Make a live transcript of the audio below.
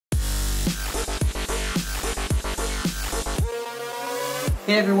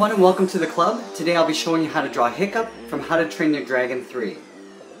Hey everyone, and welcome to the club. Today I'll be showing you how to draw Hiccup from How to Train Your Dragon 3.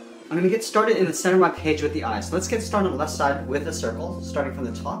 I'm going to get started in the center of my page with the eyes. So let's get started on the left side with a circle, starting from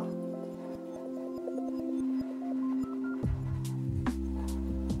the top.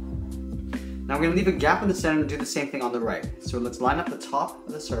 Now I'm going to leave a gap in the center and do the same thing on the right. So let's line up the top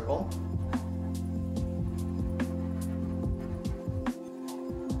of the circle.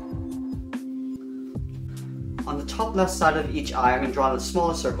 On the top left side of each eye, I'm going to draw a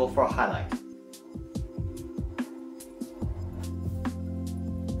smaller circle for a highlight.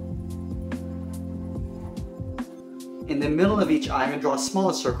 In the middle of each eye, I'm going to draw a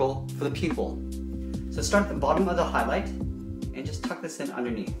smaller circle for the pupil. So start at the bottom of the highlight and just tuck this in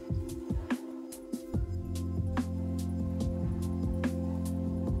underneath.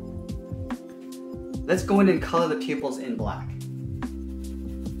 Let's go in and color the pupils in black.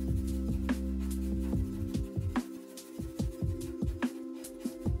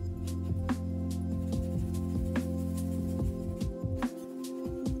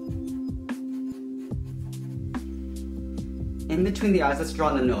 In between the eyes, let's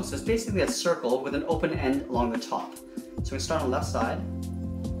draw the nose. So it's basically a circle with an open end along the top. So we start on the left side,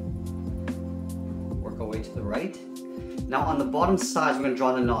 work our way to the right. Now on the bottom sides, we're going to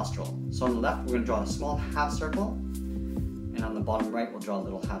draw the nostril. So on the left, we're going to draw a small half circle, and on the bottom right, we'll draw a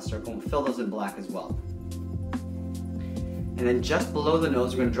little half circle, and we'll fill those in black as well. And then just below the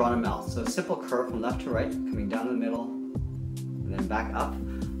nose, we're going to draw a mouth. So a simple curve from left to right, coming down the middle, and then back up.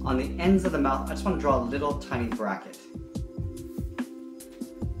 On the ends of the mouth, I just want to draw a little tiny bracket.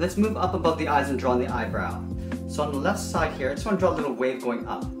 Let's move up above the eyes and draw the eyebrow. So on the left side here, I just want to draw a little wave going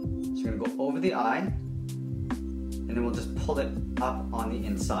up. So we're going to go over the eye, and then we'll just pull it up on the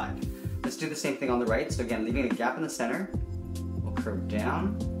inside. Let's do the same thing on the right. So again, leaving a gap in the center, we'll curve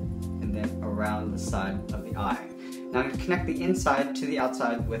down, and then around the side of the eye. Now I'm going to connect the inside to the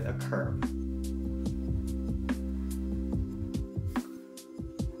outside with a curve.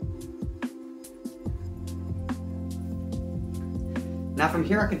 Now from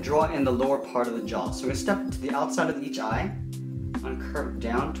here I can draw in the lower part of the jaw. So I'm going to step to the outside of each eye and curve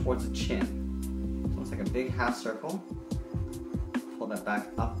down towards the chin. So it's like a big half circle. Pull that back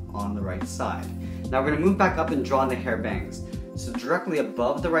up on the right side. Now we're going to move back up and draw in the hair bangs. So directly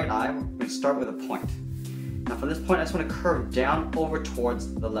above the right eye, we're going to start with a point. Now from this point I just want to curve down over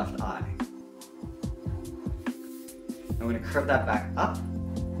towards the left eye. Now we're going to curve that back up.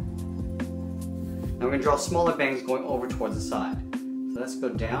 Now we're going to draw smaller bangs going over towards the side. So let's go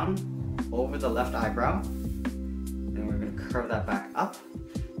down over the left eyebrow, and we're going to curve that back up.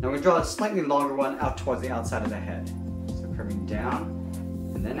 Now we're going to draw a slightly longer one out towards the outside of the head. So curving down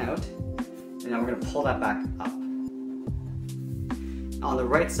and then out, and now we're going to pull that back up. On the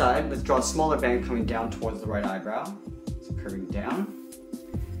right side, let's draw a smaller bang coming down towards the right eyebrow. So curving down,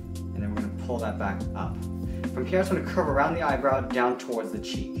 and then we're going to pull that back up. From here, I'm going to curve around the eyebrow down towards the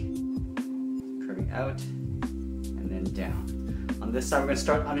cheek. Curving out, and then down. On this side, we're going to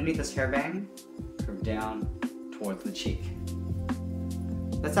start underneath this hairbang, curve down towards the cheek.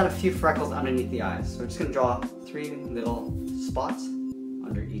 Let's add a few freckles underneath the eyes. So we're just going to draw 3 little spots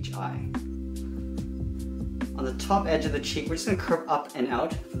under each eye. On the top edge of the cheek, we're just going to curve up and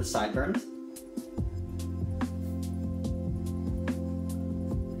out for the sideburns.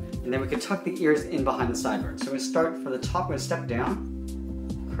 And then we can tuck the ears in behind the sideburns. So we're going to start from the top, we're going to step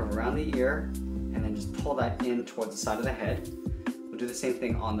down, curve around the ear, and then just pull that in towards the side of the head. Do the same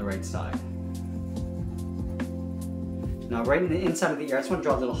thing on the right side. Now right in the inside of the ear, I just want to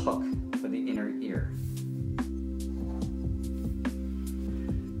draw a little hook for the inner ear.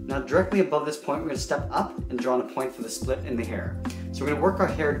 Now directly above this point, we're going to step up and draw a point for the split in the hair. So we're going to work our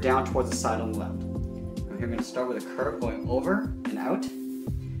hair down towards the side on the left. Now here we're going to start with a curve going over and out.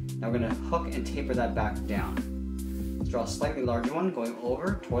 Now we're going to hook and taper that back down. Let's draw a slightly larger one going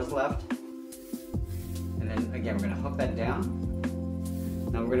over towards the left. And then again, we're going to hook that down.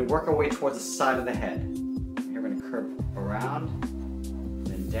 Now we're going to work our way towards the side of the head. Here we're going to curve around,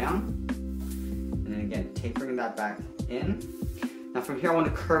 then down, and then again tapering that back in. Now from here I want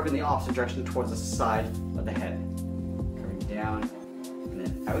to curve in the opposite direction towards the side of the head. Curving down and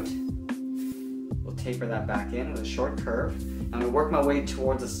then out. We'll taper that back in with a short curve. I'm going to work my way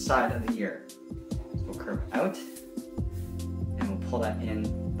towards the side of the ear. So we'll curve out, and we'll pull that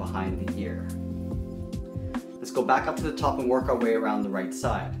in behind the ear. Let's go back up to the top and work our way around the right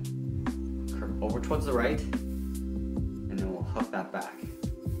side. Curve over towards the right, and then we'll hook that back.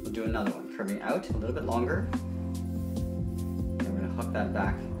 We'll do another one, curving out a little bit longer, and we're going to hook that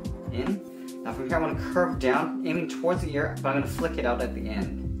back in. Now from here I want to curve down, aiming towards the ear, but I'm going to flick it out at the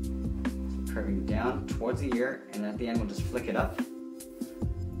end. So curving down towards the ear, and at the end we'll just flick it up.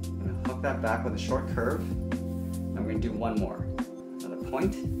 tuck that back with a short curve. And we're going to do one more. Another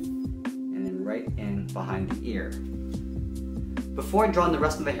point, and then right in behind the ear. Before I draw in the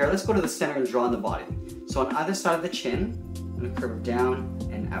rest of the hair, let's go to the center and draw in the body. So on either side of the chin, I'm going to curve down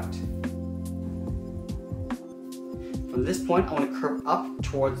and out. From this point, I want to curve up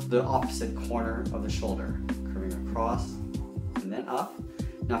towards the opposite corner of the shoulder, curving across and then up.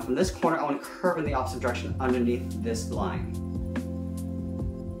 Now from this corner, I want to curve in the opposite direction underneath this line.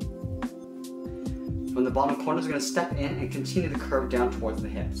 From the bottom corner, I'm going to step in and continue to curve down towards the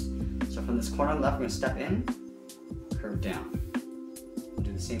hips. So from this corner on the left, I'm going to step in, curve down. We'll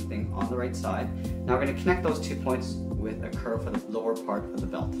do the same thing on the right side. Now we're going to connect those 2 points with a curve for the lower part of the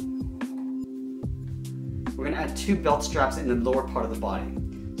belt. We're going to add 2 belt straps in the lower part of the body.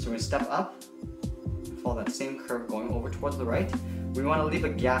 So we're going to step up, follow that same curve going over towards the right. We want to leave a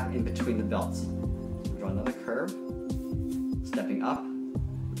gap in between the belts. Draw another curve, stepping up,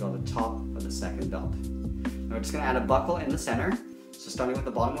 draw the top of the second belt. Now we're just going to add a buckle in the center. So starting with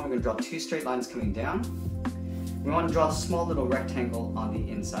the bottom one, we're going to draw 2 straight lines coming down. We want to draw a small little rectangle on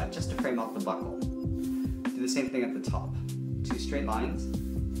the inside just to frame out the buckle. Do the same thing at the top. 2 straight lines,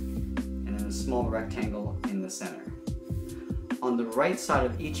 and then a small rectangle in the center. On the right side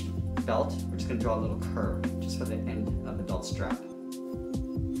of each belt, we're just going to draw a little curve just for the end of the belt strap.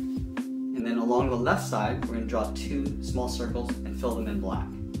 And then along the left side, we're going to draw 2 small circles and fill them in black.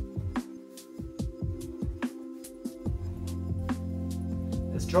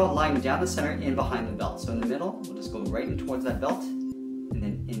 Let's draw a line down the center in behind the belt. So in the middle, we'll just go right in towards that belt and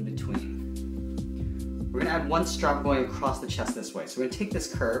then in between. We're going to add 1 strap going across the chest this way. So we're going to take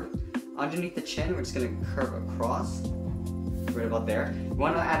this curve underneath the chin. We're just going to curve across right about there. We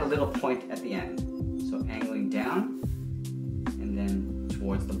want to add a little point at the end. So angling down and then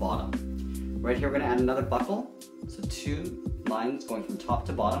towards the bottom. Right here, we're going to add another buckle. So 2 lines going from top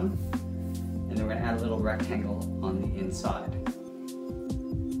to bottom. And then we're going to add a little rectangle on the inside.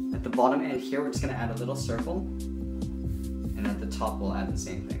 At the bottom end here, we're just going to add a little circle. And at the top, we'll add the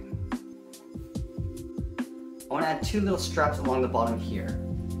same thing. I want to add 2 little straps along the bottom here.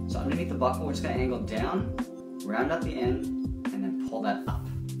 So underneath the buckle, we're just going to angle down, round out the end, and then pull that up.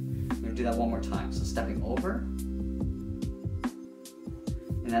 We're going to do that one more time. So stepping over.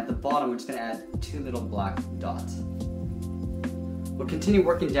 And at the bottom, we're just going to add 2 little black dots. We'll continue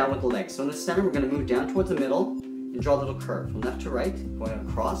working down with the legs. So in the center, we're going to move down towards the middle and draw a little curve from left to right, going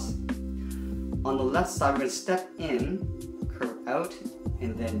across. On the left side, we're going to step in, curve out,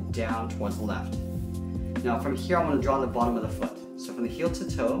 and then down towards the left. Now from here, I want to draw on the bottom of the foot. So from the heel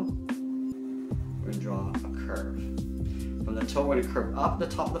to toe, we're going to draw a curve. From the toe, we're going to curve up the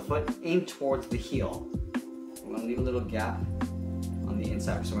top of the foot, aim towards the heel. We're going to leave a little gap on the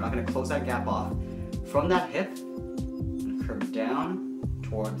inside, so we're not going to close that gap off. From that hip, we're going to curve down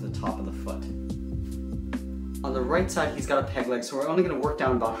towards the top of the foot. On the right side, he's got a peg leg, so we're only going to work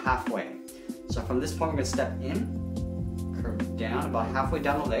down about halfway. So from this point, we're going to step in, curve down about halfway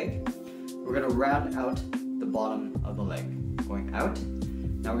down the leg. We're going to round out the bottom of the leg, going out.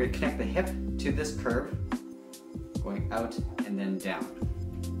 Now we're going to connect the hip to this curve, going out and then down.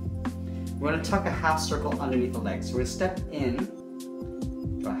 We're going to tuck a half circle underneath the leg. So we're going to step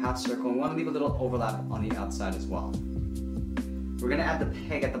in, draw a half circle, and we want to leave a little overlap on the outside as well. We're going to add the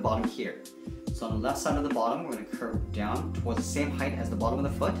peg at the bottom here. So on the left side of the bottom, we're going to curve down towards the same height as the bottom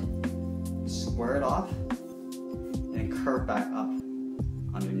of the foot, square it off, and then curve back up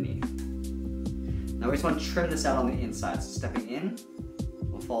underneath. Now we just want to trim this out on the inside. So stepping in,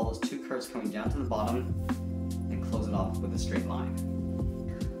 we'll follow those 2 curves coming down to the bottom and close it off with a straight line.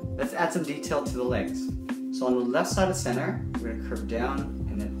 Let's add some detail to the legs. So on the left side of center, we're going to curve down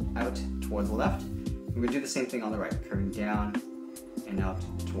and then out towards the left. We're going to do the same thing on the right, curving down and out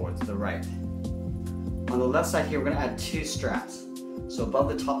towards the right. On the left side here, we're going to add 2 straps. So above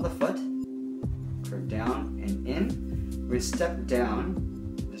the top of the foot, curve down and in. We're going to step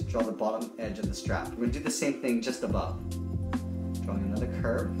down, just draw the bottom edge of the strap. We're going to do the same thing just above. Drawing another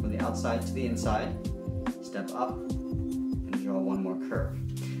curve from the outside to the inside, step up, and draw one more curve.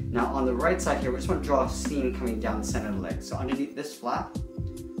 Now on the right side here, we just want to draw a seam coming down the center of the leg. So underneath this flap,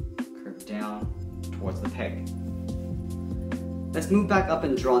 curve down towards the peg. Let's move back up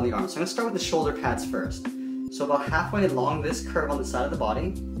and draw on the arm. So I'm going to start with the shoulder pads first. So about halfway along this curve on the side of the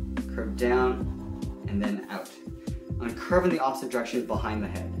body, curve down and then out. I'm going to curve in the opposite direction behind the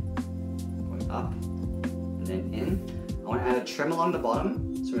head. Going up and then in. I want to add a trim along the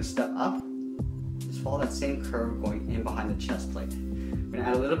bottom. So we're going to step up, just follow that same curve going in behind the chest plate. We're going to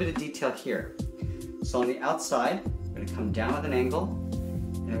add a little bit of detail here. So on the outside, we're going to come down with an angle,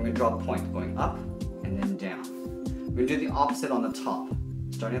 and then we're going to draw a point going up and then down. We're going to do the opposite on the top.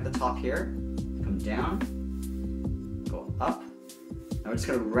 starting at the top here, come down, go up. Now we're just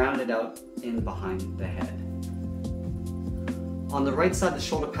going to round it out in behind the head. On the right side, the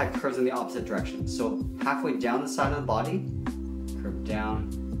shoulder pad curves in the opposite direction. So halfway down the side of the body, curve down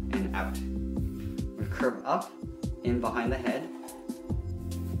and out. We're going to curve up in behind the head.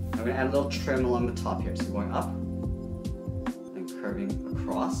 I'm going to add a little trim along the top here. So going up and curving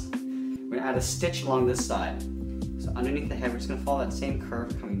across. We're going to add a stitch along this side. So underneath the head, we're just going to follow that same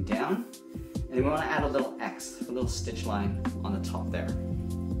curve coming down. And then we want to add a little X, a little stitch line on the top there.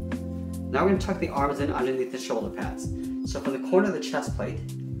 Now we're going to tuck the arms in underneath the shoulder pads. So from the corner of the chest plate,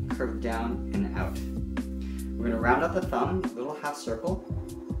 curve down and out. We're going to round out the thumb, a little half circle.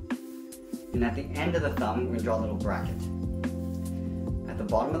 And at the end of the thumb, we're going to draw a little bracket. At the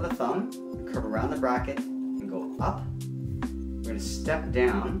bottom of the thumb, curve around the bracket and go up. We're going to step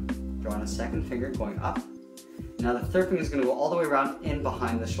down, drawing a second finger going up. Now the third finger is going to go all the way around in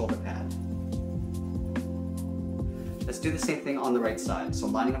behind the shoulder pad. Let's do the same thing on the right side. So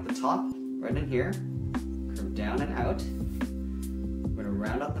lining up the top, right in here, curve down and out. We're going to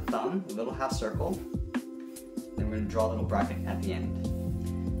round out the thumb, a little half circle. Then we're going to draw a little bracket at the end.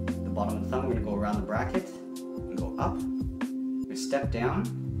 The bottom of the thumb, we're going to go around the bracket and go up. We're going to step down,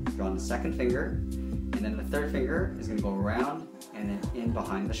 draw the second finger, and then the third finger is going to go around and then in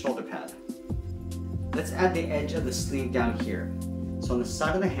behind the shoulder pad. Let's add the edge of the sleeve down here. So on the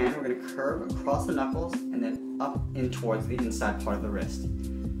side of the hand, we're going to curve across the knuckles and then up in towards the inside part of the wrist.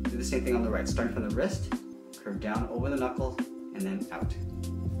 Do the same thing on the right, starting from the wrist, curve down over the knuckles and then out.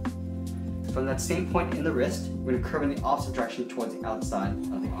 From that same point in the wrist, we're going to curve in the opposite direction towards the outside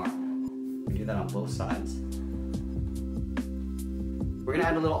of the arm. We do that on both sides. We're going to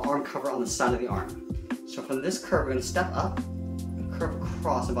add a little arm cover on the side of the arm. So from this curve, we're going to step up and curve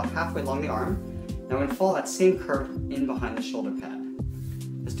across about halfway along the arm. Now we're going to follow that same curve in behind the shoulder pad.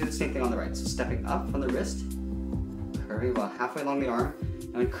 Let's do the same thing on the right. So stepping up from the wrist, curving about halfway along the arm,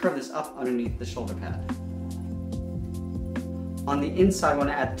 and we curve this up underneath the shoulder pad. On the inside, we want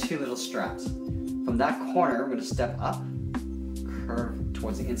to add two little straps. From that corner, we're going to step up, curve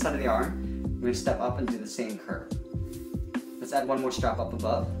towards the inside of the arm. We're going to step up and do the same curve. Let's add one more strap up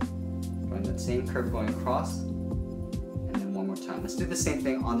above, going that same curve going across, and then one more time. Let's do the same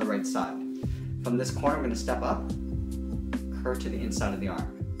thing on the right side. From this corner, we're going to step up, curve to the inside of the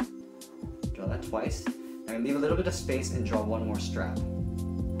arm. Draw that twice. And leave a little bit of space and draw one more strap.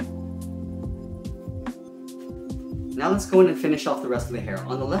 Now let's go in and finish off the rest of the hair.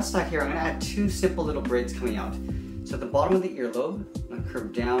 On the left side here, I'm going to add two simple little braids coming out. So at the bottom of the earlobe, I'm going to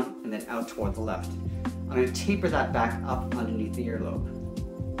curve down and then out toward the left. I'm going to taper that back up underneath the earlobe.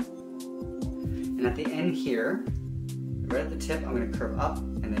 And at the end here, right at the tip, I'm going to curve up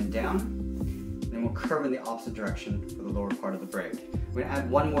and then down. And we'll curve in the opposite direction for the lower part of the braid. We're going to add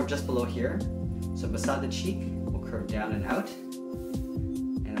one more just below here. So beside the cheek, we'll curve down and out.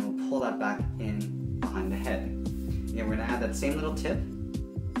 And then we'll pull that back in behind the head. Again, we're going to add that same little tip,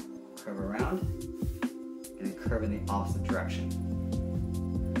 curve around, and then curve in the opposite direction.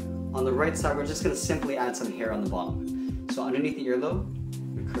 On the right side, we're just going to simply add some hair on the bottom. So underneath the earlobe,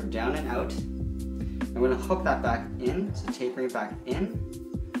 we curve down and out. And we're going to hook that back in, so tapering it back in.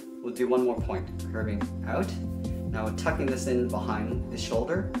 We'll do one more point, curving out. Now we're tucking this in behind the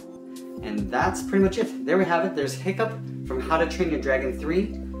shoulder. And that's pretty much it. There we have it. There's Hiccup from How to Train Your Dragon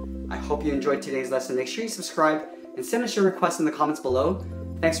 3. I hope you enjoyed today's lesson. Make sure you subscribe and send us your requests in the comments below.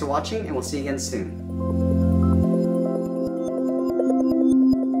 Thanks for watching, and we'll see you again soon.